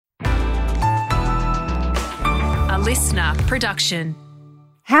listener production.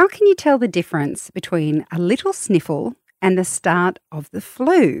 How can you tell the difference between a little sniffle and the start of the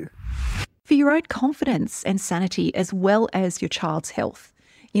flu? For your own confidence and sanity, as well as your child's health,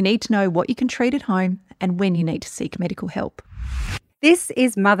 you need to know what you can treat at home and when you need to seek medical help. This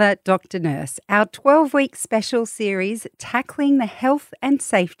is Mother Dr. Nurse, our 12-week special series tackling the health and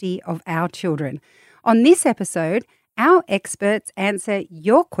safety of our children. On this episode, our experts answer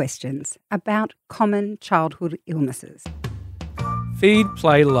your questions about common childhood illnesses. Feed,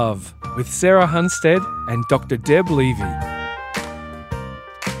 Play, Love with Sarah Hunstead and Dr. Deb Levy.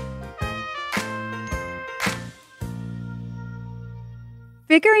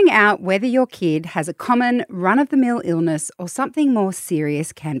 Figuring out whether your kid has a common run-of-the-mill illness or something more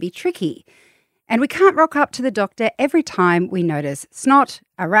serious can be tricky. And we can't rock up to the doctor every time we notice snot,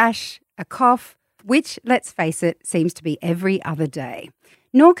 a rash, a cough, which, let's face it, seems to be every other day.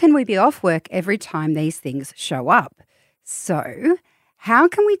 Nor can we be off work every time these things show up. So, how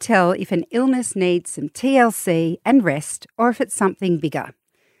can we tell if an illness needs some TLC and rest or if it's something bigger?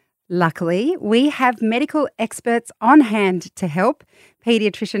 Luckily, we have medical experts on hand to help.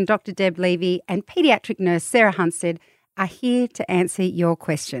 Paediatrician Dr. Deb Levy and paediatric nurse Sarah Hunstead are here to answer your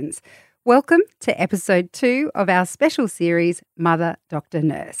questions. Welcome to episode 2 of our special series, Mother Dr.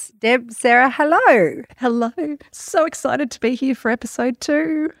 Nurse. Deb, Sarah, hello. Hello. So excited to be here for episode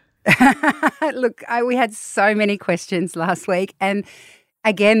 2. Look, we had so many questions last week and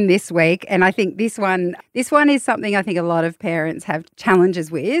again this week, and I think this one is something I think a lot of parents have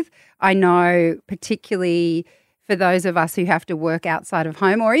challenges with. I know particularly for those of us who have to work outside of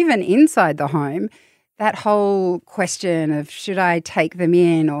home or even inside the home, that whole question of should I take them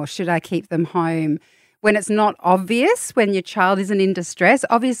in or should I keep them home when it's not obvious, when your child isn't in distress.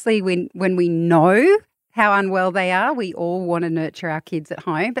 Obviously, when we know how unwell they are, we all want to nurture our kids at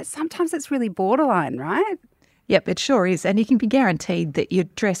home, but sometimes it's really borderline, right? Yep, it sure is. And you can be guaranteed that you're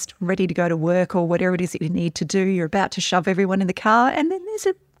dressed, ready to go to work or whatever it is that you need to do. You're about to shove everyone in the car and then there's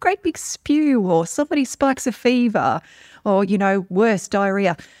a great big spew or somebody spikes a fever or, worse,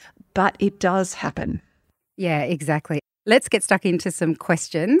 diarrhea. But it does happen. Yeah, exactly. Let's get stuck into some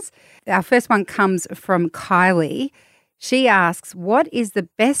questions. Our first one comes from Kylie. She asks, what is the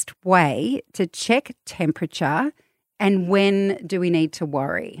best way to check temperature and when do we need to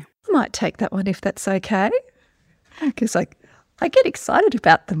worry? I might take that one if that's okay. Because I get excited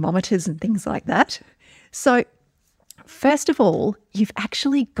about thermometers and things like that. So first of all, you've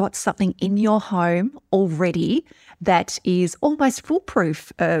actually got something in your home already that is almost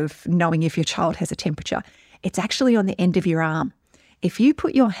foolproof of knowing if your child has a temperature. It's actually on the end of your arm. If you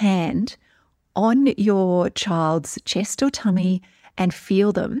put your hand on your child's chest or tummy and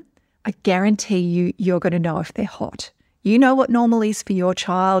feel them, I guarantee you're going to know if they're hot. You know what normal is for your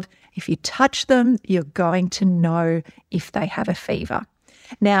child. If you touch them, you're going to know if they have a fever.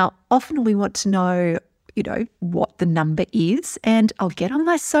 Now, often we want to know, what the number is, and I'll get on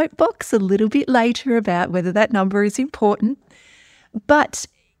my soapbox a little bit later about whether that number is important. But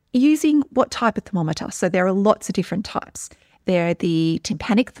using what type of thermometer? So there are lots of different types. There are the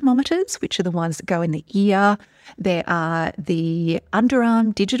tympanic thermometers, which are the ones that go in the ear. There are the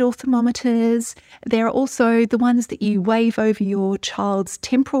underarm digital thermometers. There are also the ones that you wave over your child's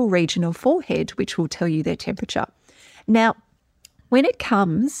temporal region or forehead, which will tell you their temperature. Now, when it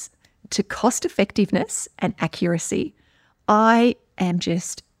comes to cost effectiveness and accuracy, I am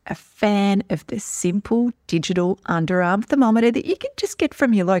just a fan of the simple digital underarm thermometer that you can just get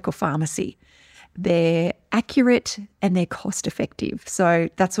from your local pharmacy. They're accurate and they're cost effective. So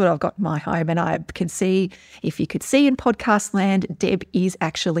that's what I've got in my home. And I can see, if you could see in podcast land, Deb is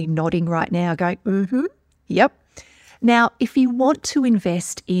actually nodding right now going, yep. Now, if you want to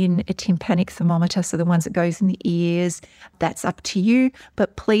invest in a tympanic thermometer, so the ones that goes in the ears, that's up to you.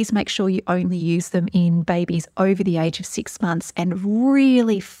 But please make sure you only use them in babies over the age of 6 months and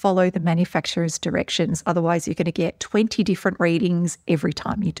really follow the manufacturer's directions. Otherwise, you're going to get 20 different readings every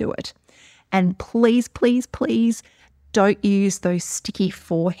time you do it. And please, please, please don't use those sticky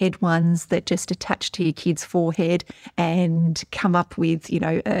forehead ones that just attach to your kid's forehead and come up with,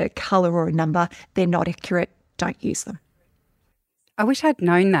 a colour or a number. They're not accurate. Don't use them. I wish I'd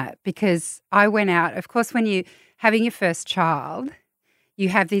known that because I went out, of course, when you're having your first child, you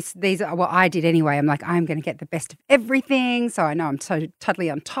have these, well, I did anyway. I'm like, I'm going to get the best of everything. So I know I'm so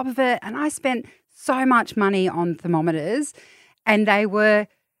totally on top of it. And I spent so much money on thermometers and they were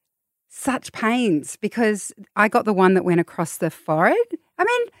such pains because I got the one that went across the forehead. I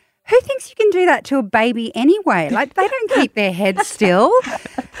mean, who thinks you can do that to a baby anyway? Like, they don't keep their heads still.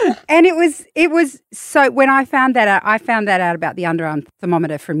 And it was so, when I found that out about the underarm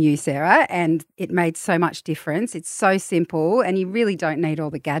thermometer from you, Sarah, and it made so much difference. It's so simple and you really don't need all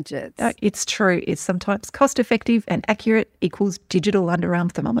the gadgets. It's true. It's sometimes cost effective and accurate equals digital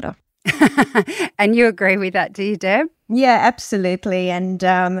underarm thermometer. And you agree with that, do you, Deb? Yeah, absolutely. And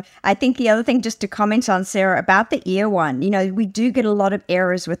I think the other thing, just to comment on, Sarah, about the ear one, we do get a lot of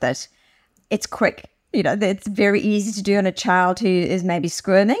errors with it. It's quick. It's very easy to do on a child who is maybe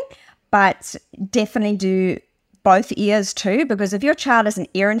squirming, but definitely do both ears too, because if your child has an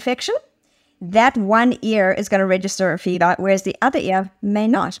ear infection, that one ear is going to register a fever, whereas the other ear may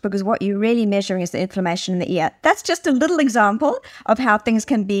not, because what you're really measuring is the inflammation in the ear. That's just a little example of how things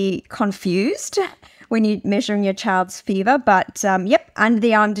can be confused when you're measuring your child's fever. But under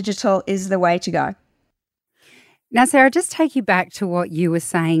the arm digital is the way to go. Now, Sarah, just take you back to what you were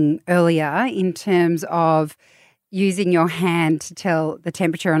saying earlier in terms of using your hand to tell the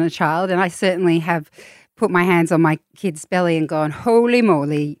temperature on a child. And I certainly have put my hands on my kid's belly and gone, holy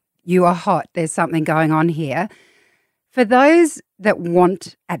moly, you are hot. There's something going on here. For those that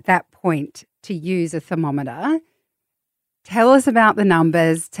want at that point to use a thermometer, tell us about the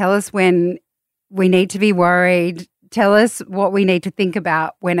numbers. Tell us when we need to be worried. Tell us what we need to think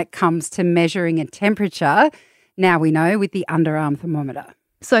about when it comes to measuring a temperature. Now we know with the underarm thermometer.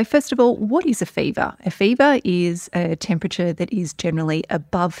 So first of all, what is a fever? A fever is a temperature that is generally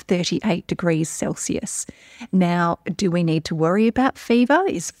above 38 degrees Celsius. Now, do we need to worry about fever?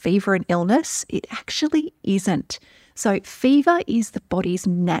 Is fever an illness? It actually isn't. So fever is the body's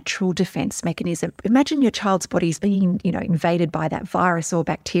natural defense mechanism. Imagine your child's body's being, invaded by that virus or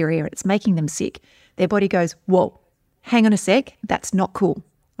bacteria and it's making them sick. Their body goes, whoa, hang on a sec, that's not cool,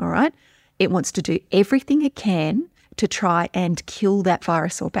 all right? It wants to do everything it can to try and kill that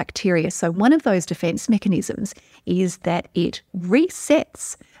virus or bacteria. So one of those defense mechanisms is that it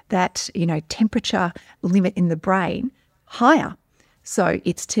resets that, temperature limit in the brain higher. So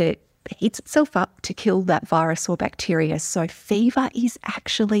it's to heats itself up to kill that virus or bacteria. So fever is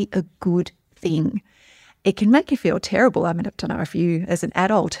actually a good thing. It can make you feel terrible. I don't know if you as an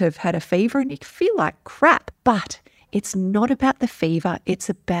adult have had a fever and you feel like crap, but it's not about the fever. It's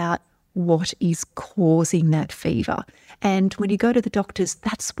about what is causing that fever. And when you go to the doctors,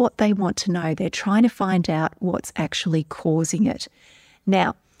 that's what they want to know. They're trying to find out what's actually causing it.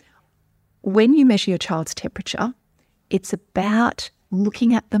 Now, when you measure your child's temperature, it's about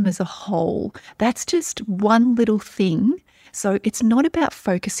looking at them as a whole. That's just one little thing. So it's not about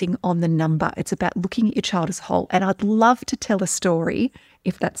focusing on the number. It's about looking at your child as a whole. And I'd love to tell a story,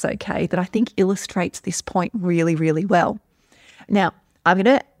 if that's okay, that I think illustrates this point really, really well. Now, I'm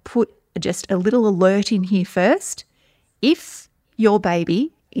going to put just a little alert in here first. If your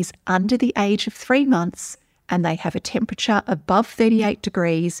baby is under the age of 3 months and they have a temperature above 38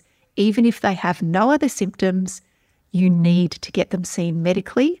 degrees, even if they have no other symptoms, you need to get them seen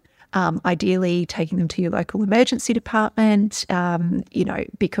medically, ideally taking them to your local emergency department,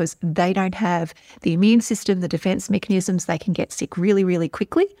 because they don't have the immune system, the defense mechanisms, they can get sick really, really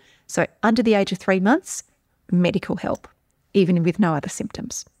quickly. So under the age of 3 months, medical help, even with no other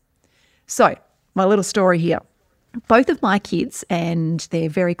symptoms. So my little story here. Both of my kids, and they're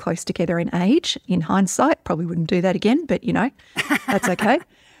very close together in age. In hindsight, probably wouldn't do that again, but, that's okay.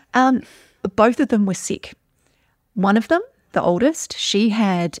 Both of them were sick. One of them, the oldest, she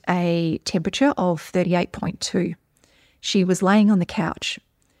had a temperature of 38.2. She was laying on the couch.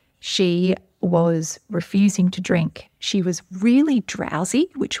 She was refusing to drink. She was really drowsy,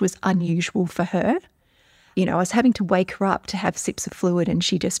 which was unusual for her. I was having to wake her up to have sips of fluid and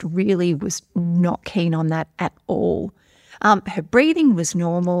she just really was not keen on that at all. Her breathing was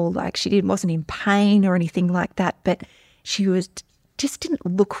normal, like she wasn't in pain or anything like that, but she just didn't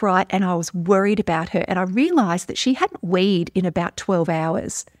look right and I was worried about her. And I realised that she hadn't weed in about 12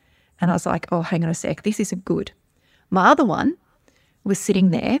 hours. And I was like, oh, hang on a sec, this isn't good. My other one was sitting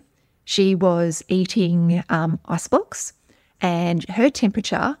there. She was eating ice blocks and her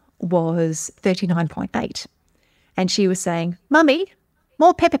temperature was 39.8. And she was saying, Mummy,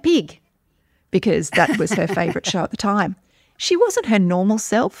 more Peppa Pig, because that was her favourite show at the time. She wasn't her normal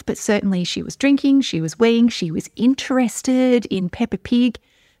self, but certainly she was drinking, she was weeing, she was interested in Peppa Pig.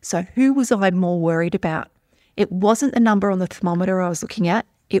 So who was I more worried about? It wasn't the number on the thermometer I was looking at.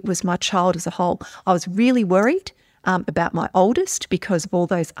 It was my child as a whole. I was really worried about my oldest because of all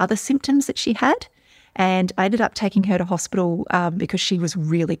those other symptoms that she had. And I ended up taking her to hospital because she was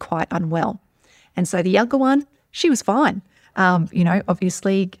really quite unwell. And so the younger one, she was fine.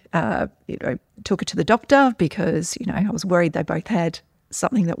 Obviously, took her to the doctor because, I was worried they both had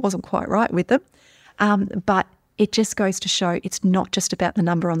something that wasn't quite right with them. But it just goes to show it's not just about the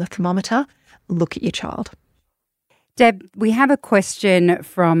number on the thermometer. Look at your child. Deb, we have a question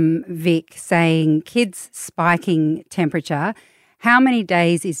from Vic saying, kids spiking temperature. How many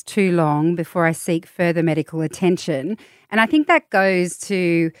days is too long before I seek further medical attention? And I think that goes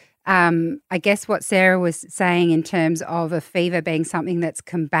to, I guess, what Sarah was saying in terms of a fever being something that's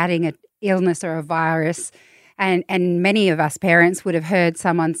combating an illness or a virus. And many of us parents would have heard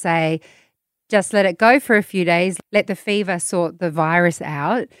someone say, just let it go for a few days, let the fever sort the virus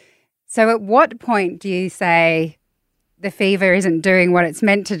out. So at what point do you say the fever isn't doing what it's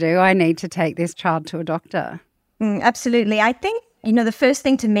meant to do? I need to take this child to a doctor. Absolutely. I think, the first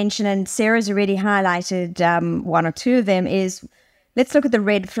thing to mention, and Sarah's already highlighted one or two of them, is let's look at the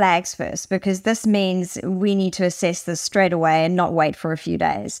red flags first, because this means we need to assess this straight away and not wait for a few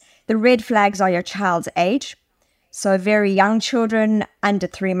days. The red flags are your child's age. So very young children under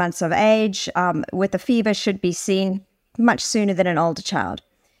 3 months of age with a fever should be seen much sooner than an older child.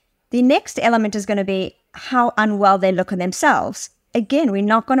 The next element is going to be how unwell they look on themselves. Again, we're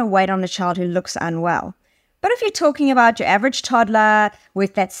not going to wait on a child who looks unwell. But if you're talking about your average toddler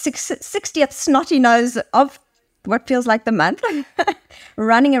with that 60th snotty nose of what feels like the month,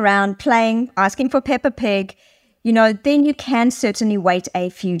 running around, playing, asking for Peppa Pig, then you can certainly wait a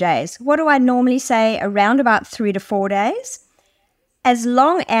few days. What do I normally say? Around about 3 to 4 days. As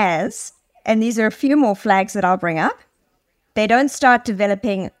long as, and these are a few more flags that I'll bring up, they don't start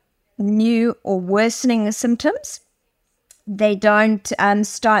developing new or worsening symptoms. They don't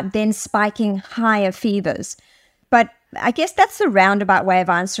start then spiking higher fevers. But I guess that's the roundabout way of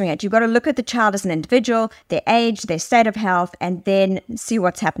answering it. You've got to look at the child as an individual, their age, their state of health, and then see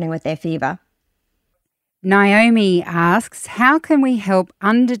what's happening with their fever. Naomi asks, how can we help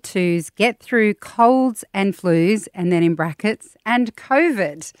under twos get through colds and flus, and then in brackets, and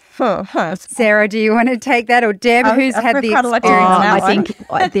COVID? Sarah, do you want to take that? Or Deb, who's had the experience? I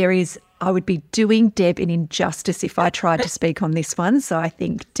think I would be doing Deb an injustice if I tried to speak on this one. So I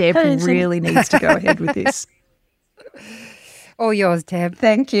think Deb really needs to go ahead with this. All yours, Deb.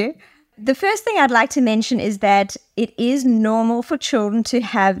 Thank you. The first thing I'd like to mention is that it is normal for children to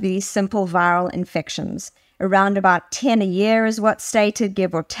have these simple viral infections. Around about 10 a year is what's stated,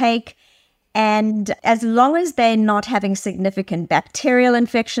 give or take. And as long as they're not having significant bacterial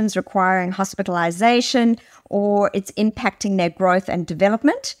infections requiring hospitalization or it's impacting their growth and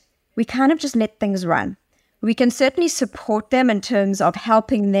development, we kind of just let things run. We can certainly support them in terms of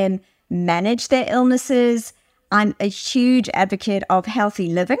helping them manage their illnesses. I'm a huge advocate of healthy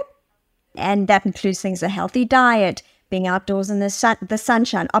living. And that includes things like a healthy diet, being outdoors in the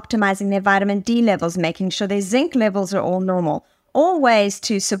sunshine, optimizing their vitamin D levels, making sure their zinc levels are all normal. All ways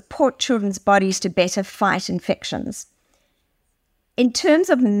to support children's bodies to better fight infections. In terms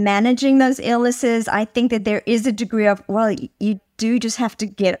of managing those illnesses, I think that there is a degree of, you do just have to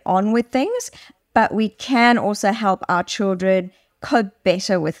get on with things, but we can also help our children cope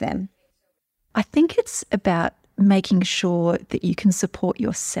better with them. I think it's about making sure that you can support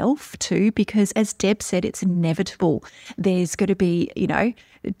yourself too, because as Deb said, it's inevitable. There's going to be,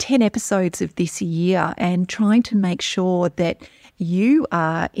 10 episodes of this year, and trying to make sure that you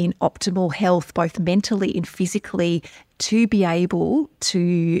are in optimal health, both mentally and physically, to be able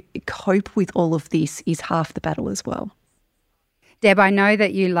to cope with all of this is half the battle as well. Deb, I know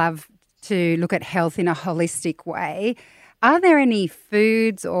that you love to look at health in a holistic way. Are there any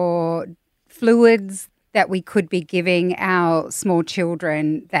foods or fluids that we could be giving our small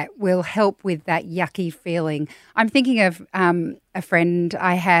children that will help with that yucky feeling? I'm thinking of a friend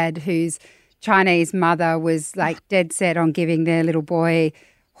I had whose Chinese mother was like dead set on giving their little boy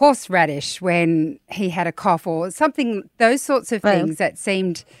horseradish when he had a cough or something, those sorts of things that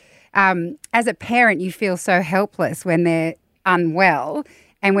seemed, as a parent, you feel so helpless when they're unwell.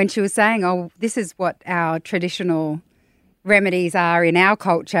 And when she was saying, this is what our traditional remedies are in our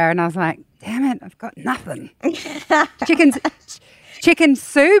culture, and I was like, damn it, I've got nothing. Chicken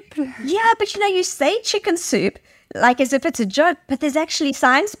soup? Yeah, but you say chicken soup like as if it's a joke, but there's actually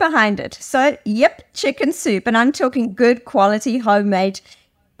science behind it. So, yep, chicken soup. And I'm talking good quality homemade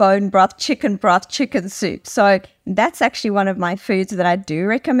bone broth, chicken soup. So that's actually one of my foods that I do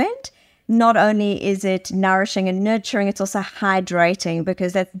recommend. Not only is it nourishing and nurturing, it's also hydrating,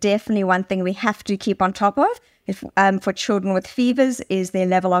 because that's definitely one thing we have to keep on top of for children with fevers is their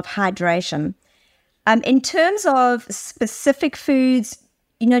level of hydration. In terms of specific foods,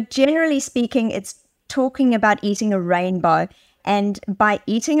 generally speaking, it's talking about eating a rainbow. And by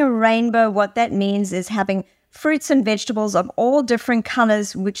eating a rainbow, what that means is having fruits and vegetables of all different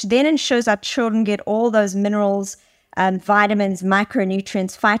colors, which then ensures our children get all those minerals, vitamins,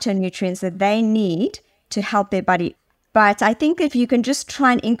 micronutrients, phytonutrients that they need to help their body. But I think if you can just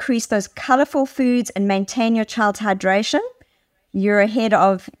try and increase those colorful foods and maintain your child's hydration, you're ahead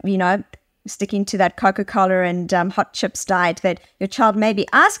of, sticking to that Coca-Cola and hot chips diet that your child may be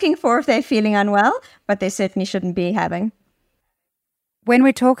asking for if they're feeling unwell, but they certainly shouldn't be having. When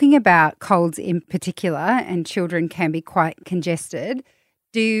we're talking about colds in particular, and children can be quite congested,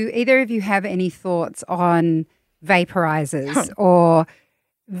 do either of you have any thoughts on vaporizers or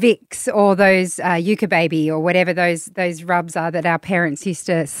Vicks or those Yucca Baby or whatever those rubs are that our parents used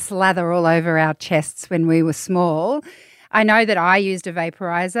to slather all over our chests when we were small? I know that I used a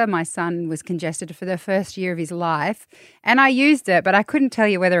vaporizer. My son was congested for the first year of his life, and I used it, but I couldn't tell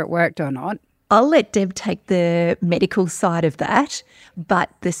you whether it worked or not. I'll let Deb take the medical side of that, but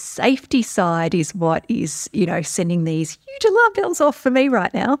the safety side is what is, sending these huge alarm bells off for me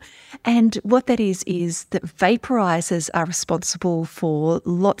right now. And what that is that vaporizers are responsible for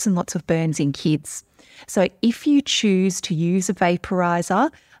lots and lots of burns in kids. So if you choose to use a vaporizer,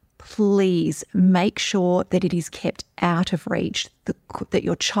 please make sure that it is kept out of reach, that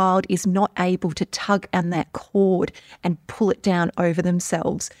your child is not able to tug on that cord and pull it down over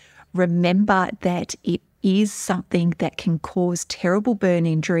themselves. Remember that it is something that can cause terrible burn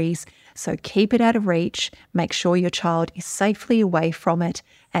injuries, so keep it out of reach, make sure your child is safely away from it,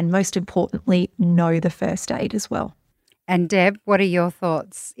 and most importantly, know the first aid as well. And Deb, what are your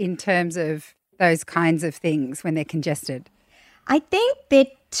thoughts in terms of those kinds of things when they're congested? I think there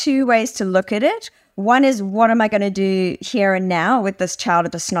are two ways to look at it. One is, what am I going to do here and now with this child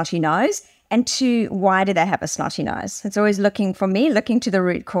with a snotty nose? And two, why do they have a snotty nose? It's always looking to the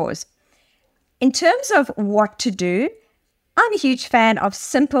root cause. In terms of what to do, I'm a huge fan of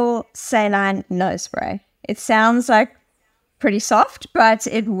simple saline nose spray. It sounds like pretty soft, but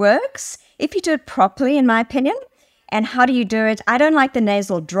it works if you do it properly, in my opinion. And how do you do it? I don't like the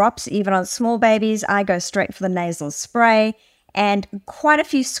nasal drops, even on small babies. I go straight for the nasal spray and quite a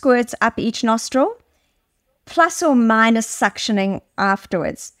few squirts up each nostril, plus or minus suctioning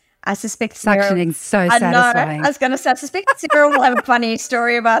afterwards. I suspect suctioning's so satisfying. I was going to say, I suspect Sarah will have a funny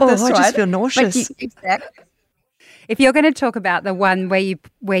story about this one. I just feel nauseous. If you're going to talk about the one where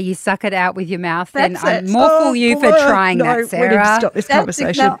you suck it out with your mouth, then That's I'm it. more for you for trying that, Sarah. We need to stop this conversation.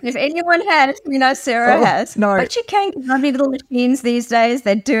 Exactly. If anyone has, Sarah has. No. But you can get lovely little machines these days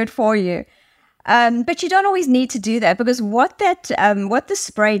that do it for you. But you don't always need to do that, because what the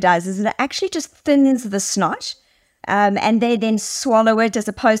spray does is it actually just thins the snot. And they then swallow it as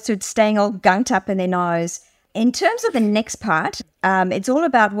opposed to it staying all gunked up in their nose. In terms of the next part, it's all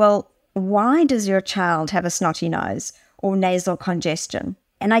about, why does your child have a snotty nose or nasal congestion?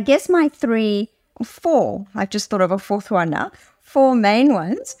 And I guess my four, I've just thought of a fourth one now, 4 main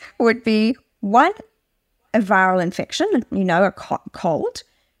ones would be 1, a viral infection, a cold.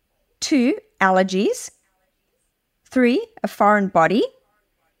 2, allergies. 3, a foreign body.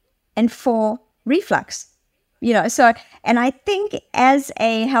 And 4, reflux. And I think as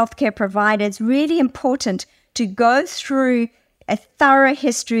a healthcare provider, it's really important to go through a thorough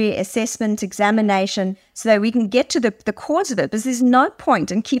history assessment examination so that we can get to the cause of it, because there's no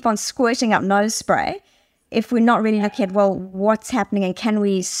point in keep on squirting up nose spray if we're not really looking at, what's happening and can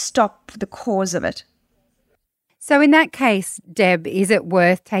we stop the cause of it? So in that case, Deb, is it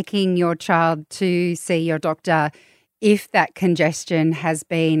worth taking your child to see your doctor if that congestion has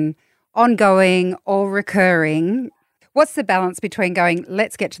been ongoing or recurring? What's the balance between going,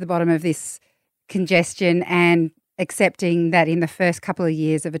 let's get to the bottom of this congestion, and accepting that in the first couple of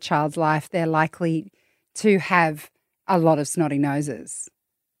years of a child's life, they're likely to have a lot of snotty noses?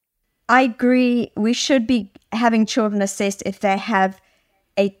 I agree. We should be having children assessed if they have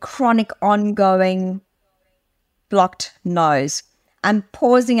a chronic ongoing blocked nose. I'm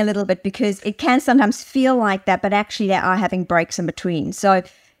pausing a little bit because it can sometimes feel like that, but actually they are having breaks in between. So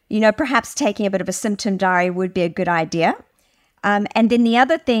perhaps taking a bit of a symptom diary would be a good idea. And then the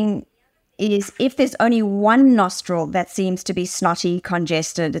other thing is, if there's only one nostril that seems to be snotty,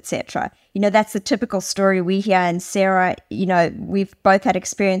 congested, etc. That's the typical story we hear. And Sarah, we've both had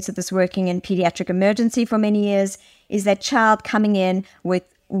experience of this working in pediatric emergency for many years, is that child coming in with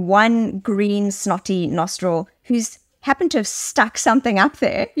one green snotty nostril who's happened to have stuck something up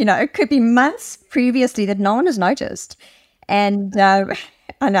there. It could be months previously that no one has noticed. And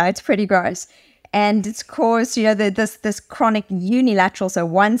I know, it's pretty gross. And it's caused, this chronic unilateral, so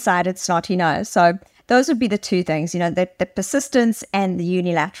one-sided snotty nose. So those would be the two things, the persistence and the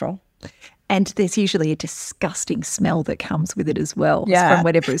unilateral. And there's usually a disgusting smell that comes with it as well. Yeah. From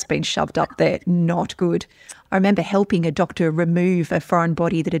whatever has been shoved up there. Not good. I remember helping a doctor remove a foreign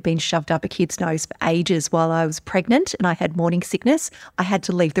body that had been shoved up a kid's nose for ages while I was pregnant and I had morning sickness. I had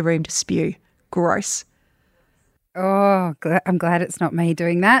to leave the room to spew. Gross. Oh, I'm glad it's not me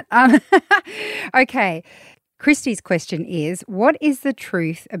doing that. Okay. Christy's question is, what is the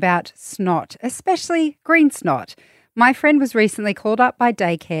truth about snot, especially green snot? My friend was recently called up by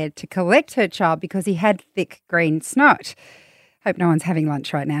daycare to collect her child because he had thick green snot. Hope no one's having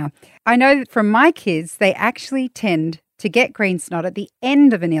lunch right now. I know that from my kids, they actually tend to get green snot at the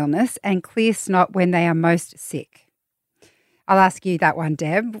end of an illness and clear snot when they are most sick. I'll ask you that one,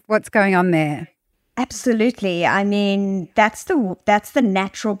 Deb. What's going on there? Absolutely. I mean, that's the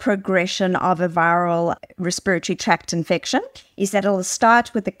natural progression of a viral respiratory tract infection, is that it'll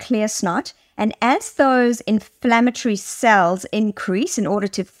start with a clear snot. And as those inflammatory cells increase in order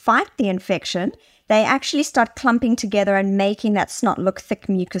to fight the infection, they actually start clumping together and making that snot look thick,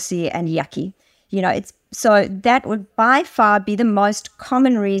 mucousy, and yucky. So that would by far be the most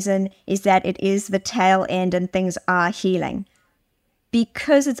common reason, is that it is the tail end and things are healing.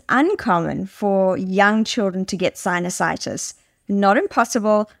 Because it's uncommon for young children to get sinusitis. Not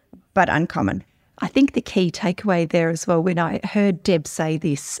impossible, but uncommon. I think the key takeaway there as well, when I heard Deb say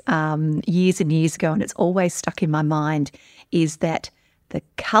this years and years ago, and it's always stuck in my mind, is that the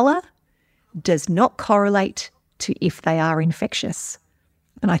colour does not correlate to if they are infectious.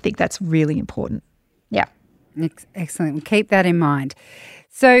 And I think that's really important. Yeah. Excellent. We'll keep that in mind.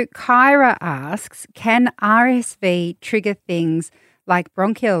 So Kyra asks, can RSV trigger things like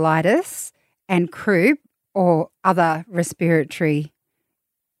bronchiolitis and croup or other respiratory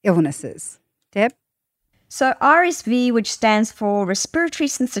illnesses? Deb? So RSV, which stands for respiratory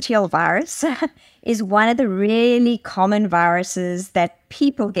syncytial virus, is one of the really common viruses that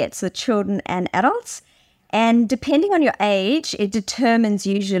people get, so children and adults. And depending on your age, it determines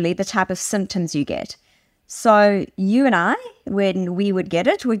usually the type of symptoms you get. So you and I, when we would get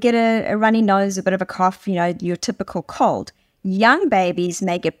it, we'd get a runny nose, a bit of a cough, your typical cold. Young babies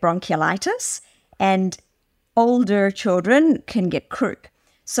may get bronchiolitis, and older children can get croup.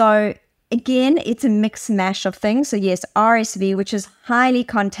 So again, it's a mixed mash of things. So yes, RSV, which is highly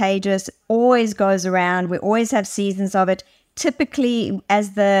contagious, always goes around. We always have seasons of it, typically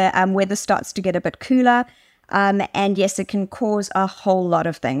as the weather starts to get a bit cooler. And yes, it can cause a whole lot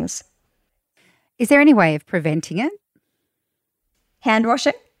of things. Is there any way of preventing it? Hand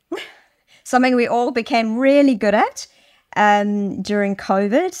washing, something we all became really good at during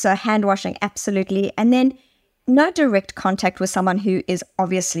COVID. So hand washing, absolutely. And then no direct contact with someone who is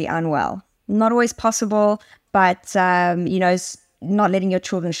obviously unwell. Not always possible, but, not letting your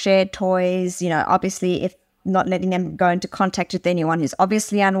children share toys, obviously if not letting them go into contact with anyone who's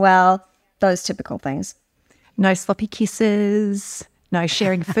obviously unwell, those typical things. No sloppy kisses, no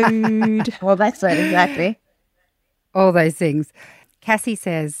sharing food. Well, that's it, exactly. All those things. Cassie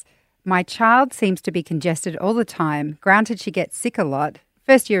says, my child seems to be congested all the time. Granted, she gets sick a lot.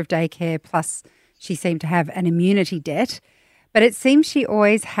 First year of daycare, plus she seemed to have an immunity debt. But it seems she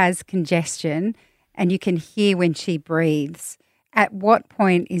always has congestion and you can hear when she breathes. At what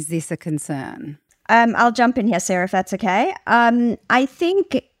point is this a concern? I'll jump in here, Sarah, if that's okay. I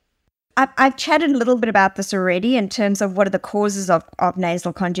think I've chatted a little bit about this already in terms of what are the causes of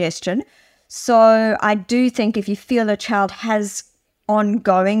nasal congestion. So I do think if you feel a child has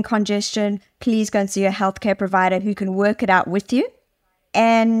ongoing congestion, please go and see a healthcare provider who can work it out with you.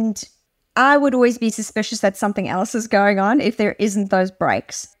 And I would always be suspicious that something else is going on if there isn't those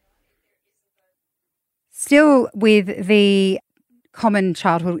breaks. Still with the common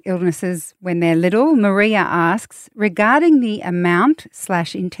childhood illnesses when they're little, Maria asks, regarding the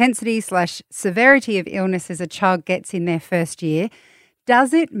amount/intensity/severity of illnesses a child gets in their first year,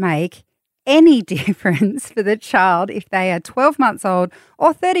 does it make any difference for the child if they are 12 months old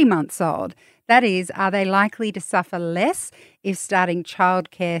or 30 months old? That is, are they likely to suffer less if starting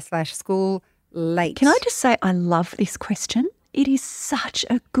childcare/school late? Can I just say I love this question? It is such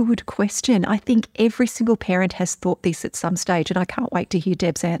a good question. I think every single parent has thought this at some stage, and I can't wait to hear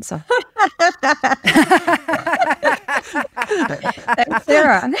Deb's answer. Thanks,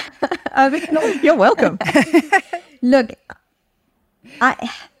 Sarah. You're welcome. Look,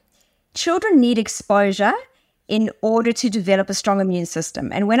 children need exposure in order to develop a strong immune system.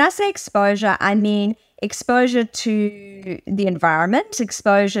 And when I say exposure, I mean exposure to the environment,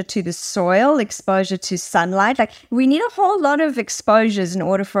 exposure to the soil, exposure to sunlight. Like, we need a whole lot of exposures in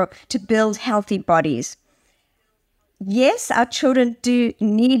order to build healthy bodies. Yes, our children do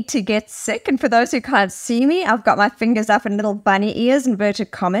need to get sick. And for those who can't see me, I've got my fingers up in little bunny ears,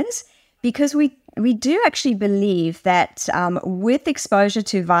 inverted commas, because we do actually believe that with exposure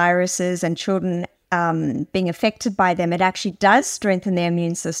to viruses and children being affected by them, it actually does strengthen their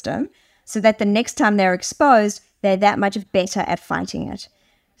immune system so that the next time they're exposed, they're that much better at fighting it.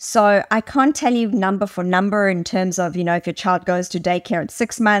 So I can't tell you number for number in terms of, you know, if your child goes to daycare at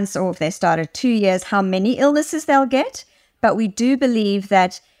 6 months or if they start at 2 years, how many illnesses they'll get. But we do believe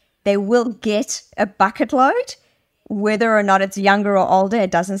that they will get a bucket load. Whether or not it's younger or older,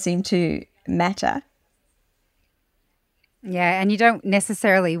 it doesn't seem to matter. Yeah, and you don't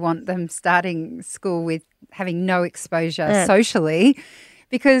necessarily want them starting school with having no exposure socially,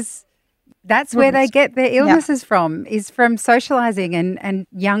 because that's where they get their illnesses from, is from socializing, and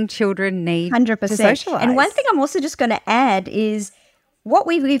young children need 100% to socialize. And one thing I'm also just going to add is what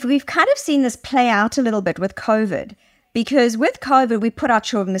we've kind of seen this play out a little bit with COVID, because with COVID, we put our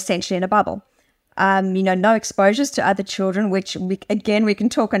children essentially in a bubble. No exposures to other children, which we can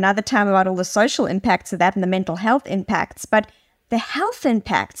talk another time about all the social impacts of that and the mental health impacts. But the health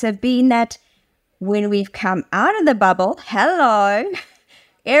impacts have been that when we've come out of the bubble,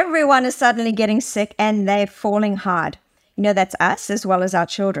 everyone is suddenly getting sick and they're falling hard. That's us as well as our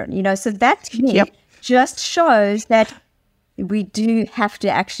children. So that to me just shows that we do have to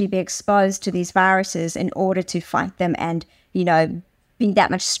actually be exposed to these viruses in order to fight them and, be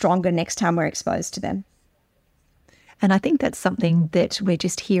that much stronger next time we're exposed to them. And I think that's something that we're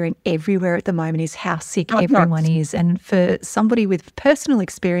just hearing everywhere at the moment, is how sick everyone is. And for somebody with personal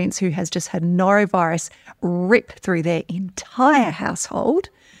experience who has just had norovirus rip through their entire household,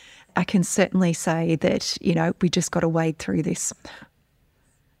 I can certainly say that, we just got to wade through this.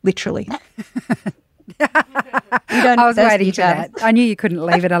 Literally. I was waiting for that. I knew you couldn't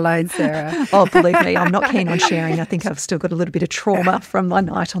leave it alone, Sarah. Oh, believe me, I'm not keen on sharing. I think I've still got a little bit of trauma from my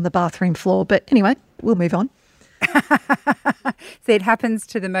night on the bathroom floor. But anyway, we'll move on. See, it happens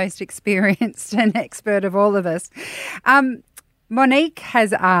to the most experienced and expert of all of us. Monique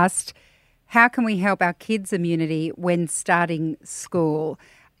has asked, how can we help our kids' immunity when starting school?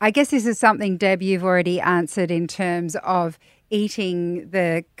 I guess this is something, Deb, you've already answered in terms of eating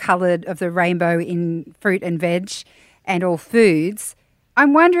the colour of the rainbow in fruit and veg and all foods.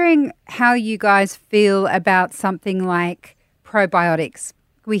 I'm wondering how you guys feel about something like probiotics.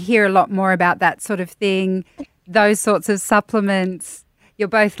 We hear a lot more about that sort of thing, those sorts of supplements. You're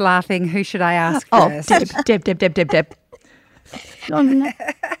both laughing. Who should I ask first? Deb.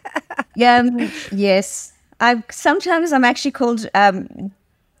 Yes. Sometimes I'm actually called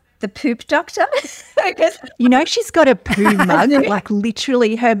the poop doctor. I guess. She's got a poo mug. Like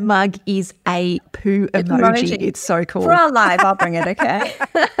literally her mug is a poo emoji. It's so cool. For our live, I'll bring it, okay?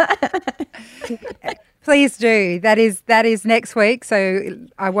 Please do. That is next week. So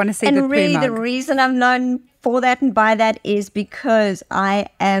I want to see the poo mug. And really the reason I'm known for that and by that is because I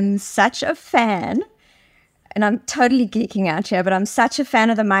am such a fan, and I'm totally geeking out here, but I'm such a fan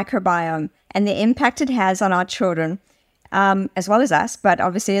of the microbiome and the impact it has on our children. As well as us, but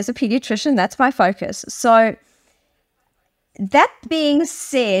obviously as a pediatrician, that's my focus. So that being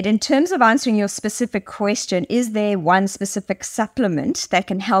said, in terms of answering your specific question, is there one specific supplement that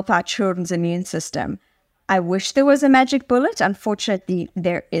can help our children's immune system? I wish there was a magic bullet. Unfortunately,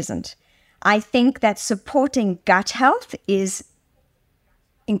 there isn't. I think that supporting gut health is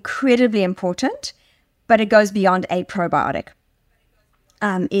incredibly important, but it goes beyond a probiotic.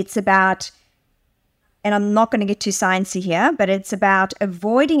 It's about, and I'm not going to get too sciencey here, but it's about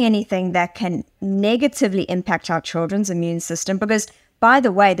avoiding anything that can negatively impact our children's immune system. Because, by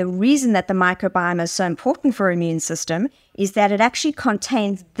the way, the reason that the microbiome is so important for our immune system is that it actually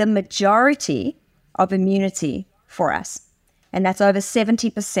contains the majority of immunity for us. And that's over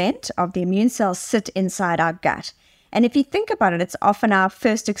 70% of the immune cells sit inside our gut. And if you think about it, it's often our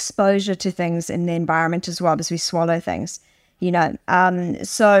first exposure to things in the environment as well, as we swallow things,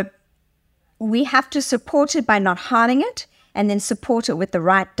 So we have to support it by not harming it, and then support it with the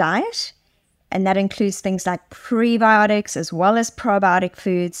right diet. And that includes things like prebiotics as well as probiotic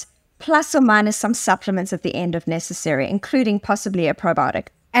foods, plus or minus some supplements at the end if necessary, including possibly a probiotic.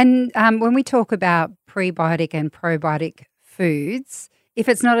 And when we talk about prebiotic and probiotic foods, if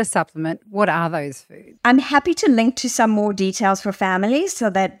it's not a supplement, what are those foods? I'm happy to link to some more details for families so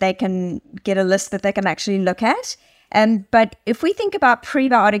that they can get a list that they can actually look at. But if we think about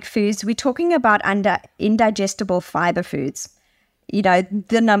prebiotic foods, we're talking about indigestible fiber foods.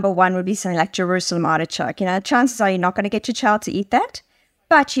 The number one would be something like Jerusalem artichoke. Chances are you're not going to get your child to eat that,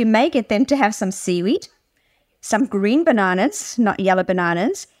 but you may get them to have some seaweed, some green bananas, not yellow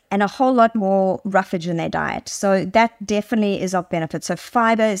bananas, and a whole lot more roughage in their diet. So that definitely is of benefit. So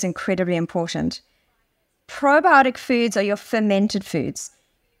fiber is incredibly important. Probiotic foods are your fermented foods.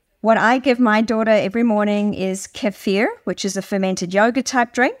 What I give my daughter every morning is kefir, which is a fermented yogurt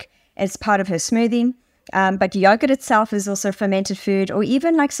type drink. It's part of her smoothie. But yogurt itself is also fermented food, or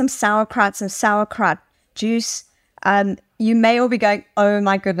even like some sauerkraut juice. You may all be going, oh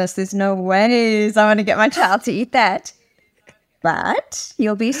my goodness, there's no ways I want to get my child to eat that. But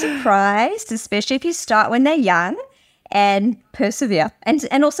you'll be surprised, especially if you start when they're young and persevere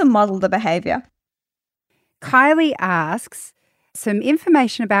and also model the behavior. Kylie asks, some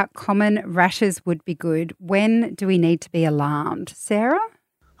information about common rashes would be good. When do we need to be alarmed? Sarah?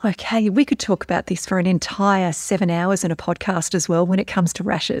 Okay, we could talk about this for an entire 7 hours in a podcast as well when it comes to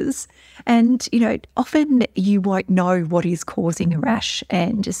rashes. And, often you won't know what is causing a rash.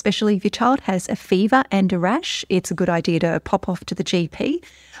 And especially if your child has a fever and a rash, it's a good idea to pop off to the GP.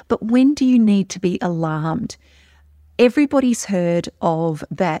 But when do you need to be alarmed? Everybody's heard of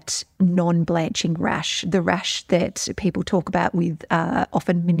that non-blanching rash, the rash that people talk about with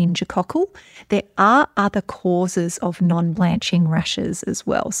often meningococcal. There are other causes of non-blanching rashes as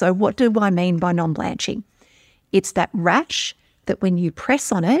well. So what do I mean by non-blanching? It's that rash that when you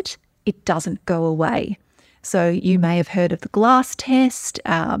press on it, it doesn't go away. So you may have heard of the glass test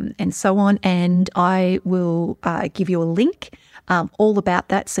and so on, and I will give you a link all about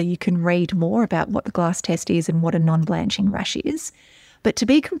that so you can read more about what the glass test is and what a non-blanching rash is. But to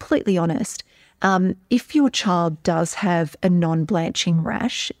be completely honest, if your child does have a non-blanching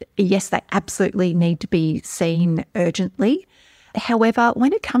rash, yes, they absolutely need to be seen urgently. However,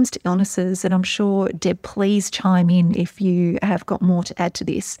 when it comes to illnesses, and I'm sure, Deb, please chime in if you have got more to add to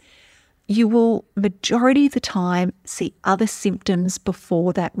this, you will, majority of the time, see other symptoms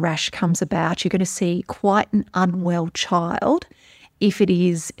before that rash comes about. You're going to see quite an unwell child if it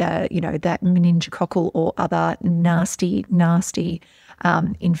is, that meningococcal or other nasty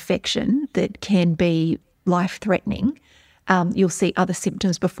infection that can be life-threatening. You'll see other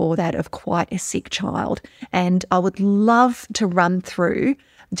symptoms before that of quite a sick child. And I would love to run through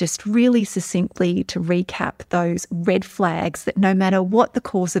just really succinctly to recap those red flags that no matter what the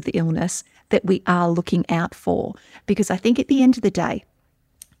cause of the illness that we are looking out for. Because I think at the end of the day,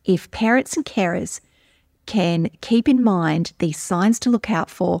 if parents and carers can keep in mind these signs to look out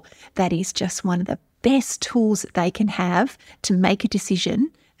for, that is just one of the best tools that they can have to make a decision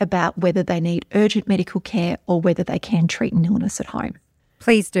about whether they need urgent medical care or whether they can treat an illness at home.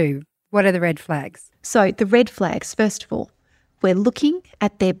 Please do. What are the red flags? So the red flags, first of all, we're looking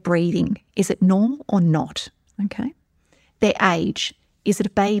at their breathing. Is it normal or not? Okay. Their age. Is it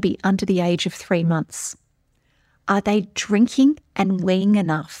a baby under the age of 3 months? Are they drinking and weeing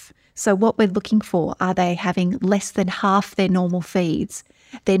enough? So what we're looking for, are they having less than half their normal feeds?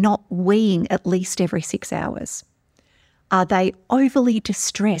 They're not weeing at least every 6 hours. Are they overly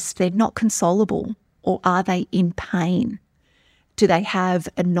distressed? They're not consolable. Or are they in pain? Do they have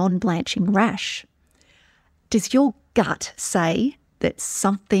a non-blanching rash? Does your gut say that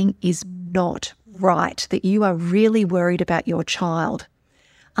something is not right, that you are really worried about your child?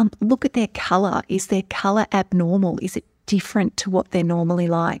 Look at their colour. Is their colour abnormal? Is it different to what they're normally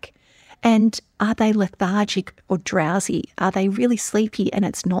like? And are they lethargic or drowsy? Are they really sleepy and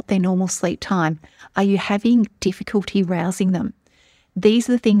it's not their normal sleep time? Are you having difficulty rousing them? These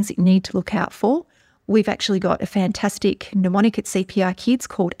are the things that you need to look out for. We've actually got a fantastic mnemonic at CPR Kids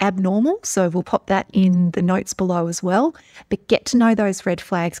called Abnormal, so we'll pop that in the notes below as well. But get to know those red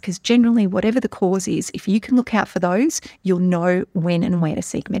flags, because generally whatever the cause is, if you can look out for those, you'll know when and where to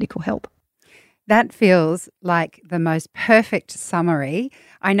seek medical help. That feels like the most perfect summary.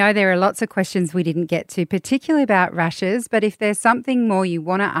 I know there are lots of questions we didn't get to, particularly about rashes, but if there's something more you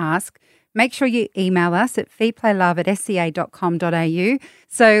want to ask, make sure you email us at feedplaylove@sca.com.au.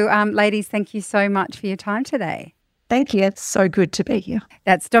 So, ladies, thank you so much for your time today. Thank you. It's so good to be here.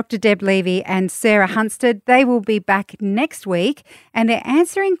 That's Dr. Deb Levy and Sarah Hunstead. They will be back next week and they're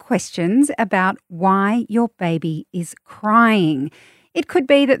answering questions about why your baby is crying. It could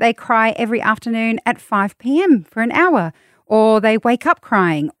be that they cry every afternoon at 5 p.m. for an hour, or they wake up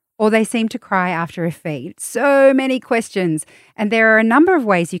crying, or they seem to cry after a feed. So many questions, and there are a number of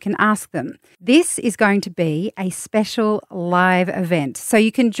ways you can ask them. This is going to be a special live event, so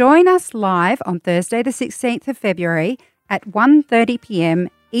you can join us live on Thursday the 16th of February at 1:30 p.m.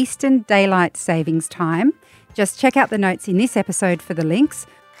 Eastern Daylight Savings Time. Just check out the notes in this episode for the links.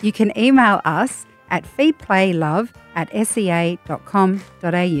 You can email us at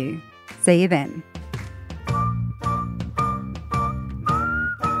feedplaylove@sca.com.au. See you then.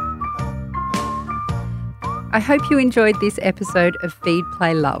 I hope you enjoyed this episode of Feed,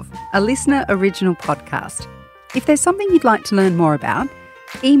 Play, Love, a listener original podcast. If there's something you'd like to learn more about,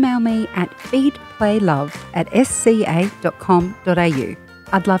 email me at feedplaylove@sca.com.au.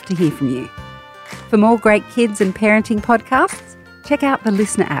 I'd love to hear from you. For more great kids and parenting podcasts, check out the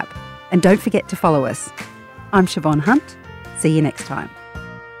Listener app and don't forget to follow us. I'm Siobhan Hunt. See you next time.